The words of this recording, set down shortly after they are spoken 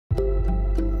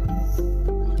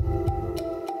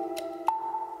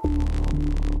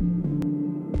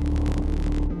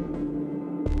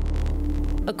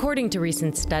According to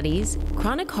recent studies,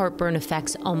 chronic heartburn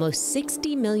affects almost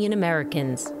 60 million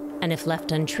Americans, and if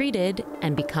left untreated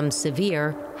and becomes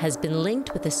severe, has been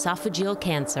linked with esophageal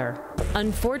cancer.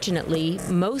 Unfortunately,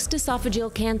 most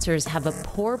esophageal cancers have a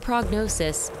poor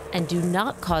prognosis and do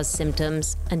not cause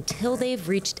symptoms until they've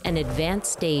reached an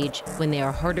advanced stage when they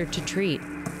are harder to treat.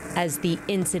 As the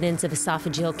incidence of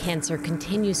esophageal cancer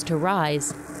continues to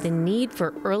rise, the need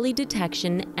for early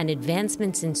detection and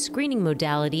advancements in screening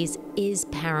modalities is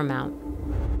paramount.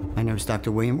 My name is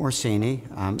Dr. William Orsini.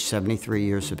 I'm 73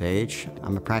 years of age.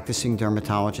 I'm a practicing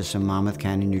dermatologist in Monmouth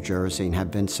County, New Jersey, and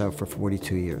have been so for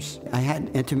 42 years. I had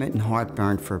intermittent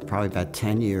heartburn for probably about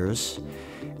 10 years,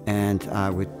 and I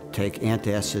would take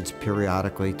antacids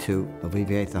periodically to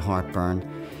alleviate the heartburn.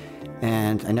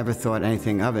 And I never thought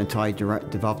anything of it until I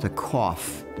developed a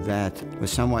cough that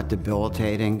was somewhat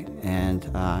debilitating, and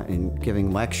in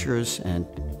giving lectures and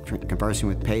conversing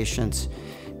with patients,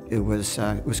 it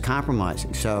was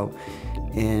compromising. So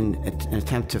in an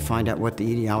attempt to find out what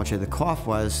the etiology of the cough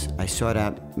was, I sought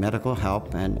out medical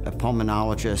help, and a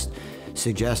pulmonologist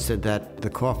suggested that the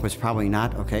cough was probably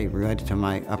not related to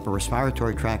my upper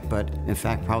respiratory tract, but in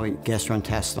fact probably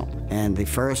gastrointestinal. And the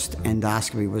first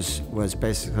endoscopy was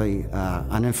basically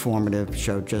uninformative,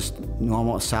 showed just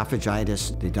normal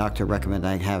esophagitis. The doctor recommended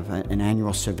I have an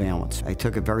annual surveillance. I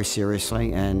took it very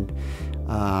seriously and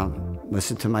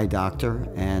listened to my doctor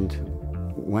and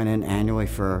went in annually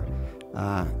for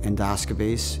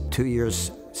endoscopies. 2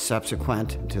 years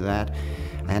subsequent to that,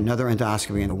 I had another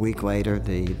endoscopy, and a week later,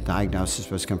 the diagnosis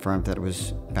was confirmed that it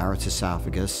was Barrett's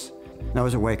esophagus. That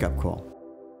was a wake-up call.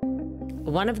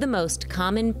 One of the most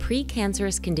common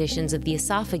precancerous conditions of the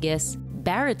esophagus,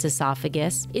 Barrett's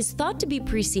esophagus, is thought to be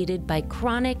preceded by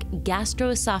chronic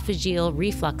gastroesophageal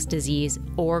reflux disease,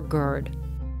 or GERD.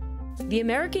 The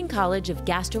American College of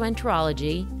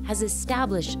Gastroenterology has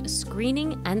established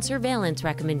screening and surveillance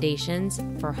recommendations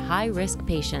for high-risk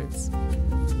patients.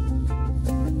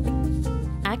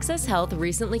 Access Health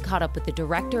recently caught up with the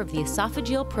director of the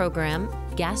esophageal program,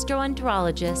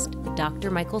 gastroenterologist Dr.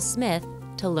 Michael Smith,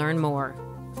 to learn more.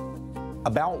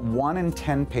 About 1 in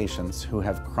 10 patients who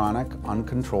have chronic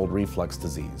uncontrolled reflux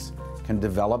disease can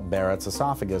develop Barrett's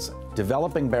esophagus.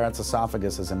 Developing Barrett's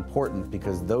esophagus is important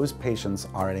because those patients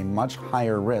are at a much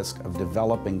higher risk of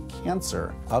developing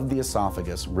cancer of the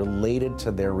esophagus related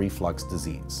to their reflux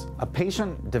disease. A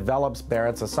patient develops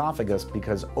Barrett's esophagus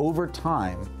because over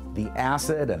time, the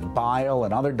acid and bile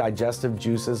and other digestive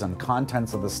juices and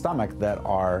contents of the stomach that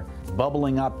are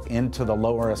bubbling up into the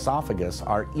lower esophagus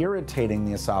are irritating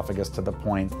the esophagus to the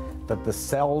point that the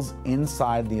cells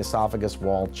inside the esophagus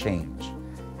wall change.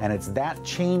 And it's that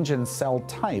change in cell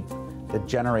type that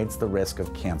generates the risk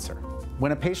of cancer.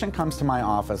 When a patient comes to my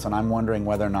office and I'm wondering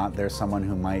whether or not there's someone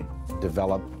who might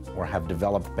develop or have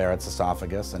developed Barrett's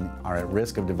esophagus and are at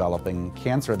risk of developing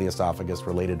cancer of the esophagus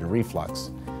related to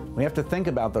reflux, we have to think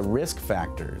about the risk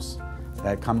factors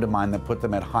that come to mind that put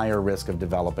them at higher risk of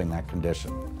developing that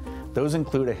condition. Those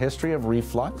include a history of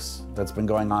reflux that's been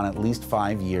going on at least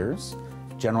 5 years,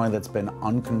 generally that's been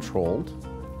uncontrolled,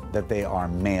 that they are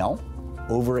male,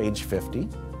 over age 50,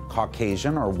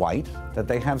 Caucasian or white, that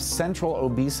they have central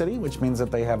obesity, which means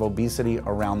that they have obesity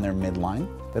around their midline,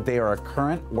 that they are a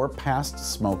current or past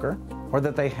smoker, or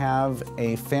that they have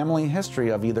a family history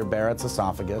of either Barrett's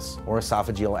esophagus or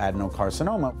esophageal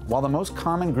adenocarcinoma. While the most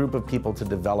common group of people to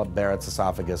develop Barrett's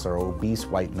esophagus are obese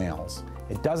white males,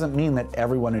 it doesn't mean that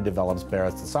everyone who develops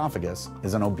Barrett's esophagus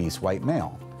is an obese white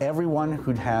male. Everyone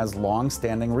who has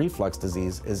long-standing reflux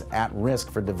disease is at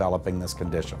risk for developing this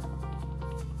condition.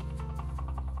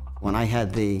 When I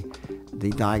had the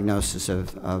diagnosis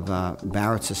of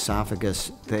Barrett's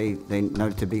esophagus, they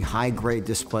noted to be high-grade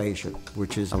dysplasia,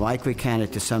 which is a likely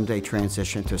candidate to someday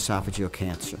transition to esophageal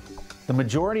cancer. The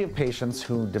majority of patients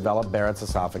who develop Barrett's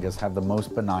esophagus have the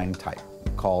most benign type,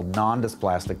 called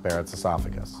non-dysplastic Barrett's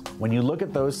esophagus. When you look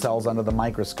at those cells under the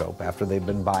microscope after they've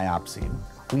been biopsied,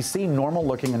 we see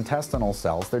normal-looking intestinal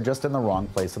cells. They're just in the wrong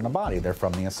place in the body. They're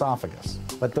from the esophagus.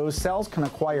 But those cells can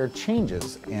acquire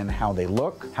changes in how they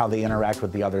look, how they interact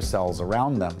with the other cells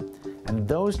around them. And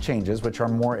those changes, which are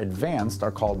more advanced,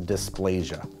 are called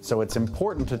dysplasia. So it's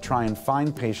important to try and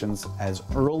find patients as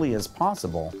early as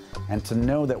possible and to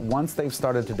know that once they've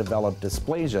started to develop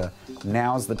dysplasia,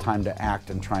 now's the time to act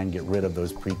and try and get rid of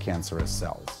those precancerous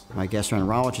cells. My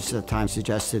gastroenterologist at the time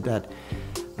suggested that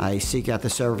I seek out the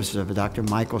services of Dr.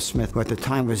 Michael Smith, who at the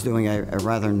time was doing a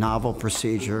rather novel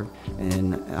procedure.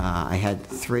 And I had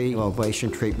 3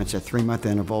 ablation treatments at 3-month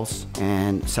intervals,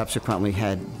 and subsequently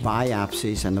had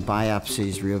biopsies, and the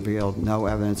biopsies revealed no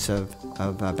evidence of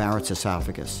Barrett's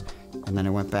esophagus. And then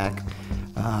I went back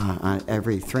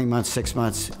every 3 months, 6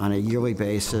 months, on a yearly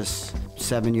basis.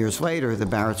 7 years later, the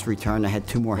Barretts returned. I had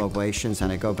 2 more ablations,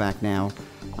 and I go back now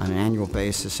on an annual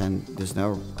basis, and there's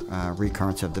no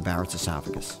recurrence of the Barrett's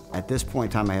esophagus. At this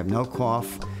point in time, I have no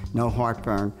cough, no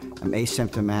heartburn. I'm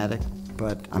asymptomatic,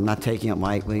 but I'm not taking it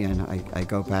lightly, and I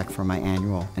go back for my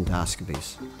annual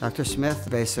endoscopies. Dr. Smith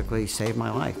basically saved my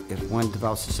life. If one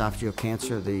develops esophageal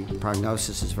cancer, the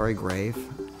prognosis is very grave.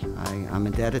 I'm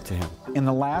indebted to him. In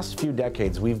the last few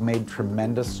decades, we've made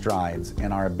tremendous strides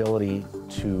in our ability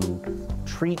to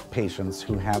treat patients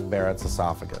who have Barrett's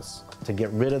esophagus, to get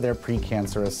rid of their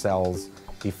precancerous cells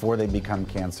before they become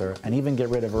cancer, and even get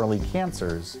rid of early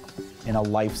cancers in a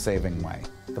life-saving way.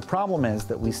 The problem is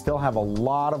that we still have a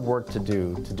lot of work to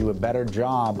do a better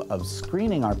job of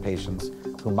screening our patients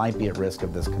who might be at risk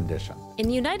of this condition. In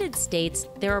the United States,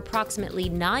 there are approximately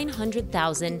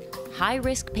 900,000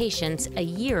 high-risk patients a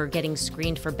year getting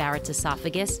screened for Barrett's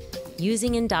esophagus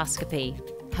using endoscopy.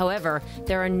 However,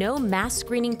 there are no mass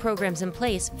screening programs in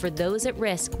place for those at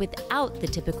risk without the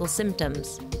typical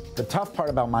symptoms. The tough part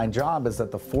about my job is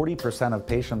that the 40% of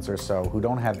patients or so who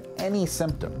don't have any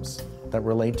symptoms that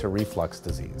relate to reflux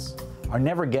disease are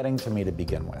never getting to me to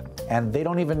begin with. And they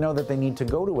don't even know that they need to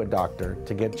go to a doctor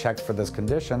to get checked for this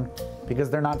condition because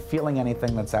they're not feeling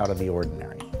anything that's out of the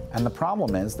ordinary. And the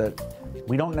problem is that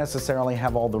we don't necessarily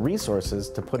have all the resources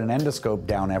to put an endoscope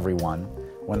down everyone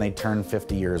when they turn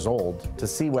 50 years old to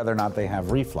see whether or not they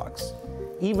have reflux.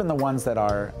 Even the ones that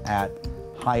are at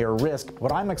higher risk.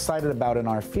 What I'm excited about in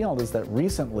our field is that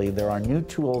recently there are new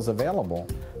tools available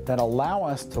that allow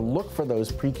us to look for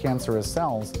those precancerous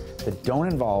cells that don't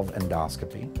involve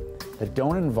endoscopy, that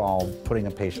don't involve putting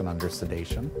a patient under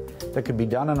sedation, that could be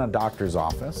done in a doctor's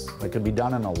office, that could be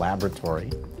done in a laboratory.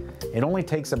 It only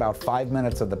takes about 5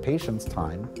 minutes of the patient's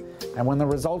time, and when the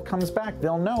result comes back,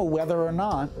 they'll know whether or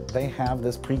not they have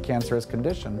this precancerous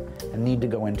condition and need to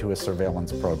go into a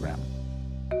surveillance program.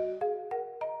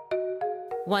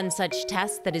 One such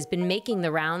test that has been making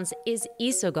the rounds is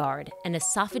EsoGuard, an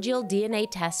esophageal DNA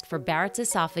test for Barrett's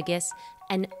esophagus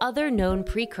and other known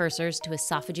precursors to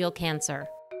esophageal cancer.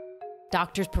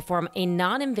 Doctors perform a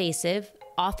non-invasive,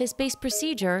 office-based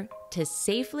procedure to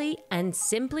safely and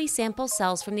simply sample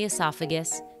cells from the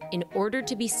esophagus in order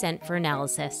to be sent for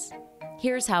analysis.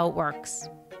 Here's how it works.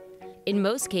 In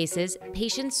most cases,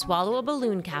 patients swallow a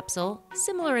balloon capsule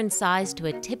similar in size to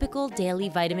a typical daily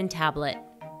vitamin tablet.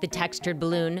 The textured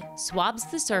balloon swabs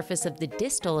the surface of the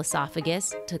distal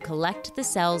esophagus to collect the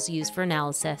cells used for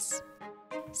analysis.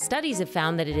 Studies have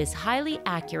found that it is highly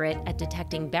accurate at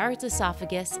detecting Barrett's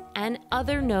esophagus and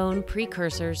other known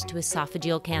precursors to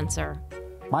esophageal cancer.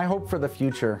 My hope for the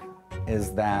future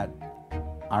is that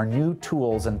our new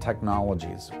tools and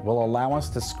technologies will allow us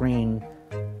to screen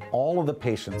all of the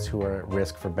patients who are at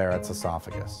risk for Barrett's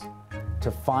esophagus, to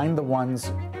find the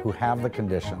ones who have the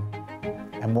condition,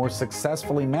 and more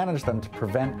successfully manage them to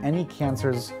prevent any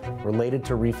cancers related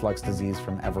to reflux disease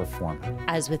from ever forming.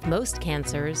 As with most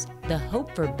cancers, the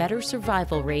hope for better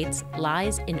survival rates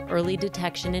lies in early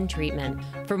detection and treatment.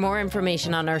 For more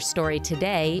information on our story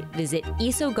today, visit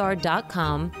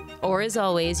EsoGuard.com, or as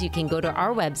always, you can go to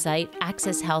our website,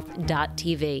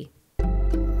 accesshealth.tv.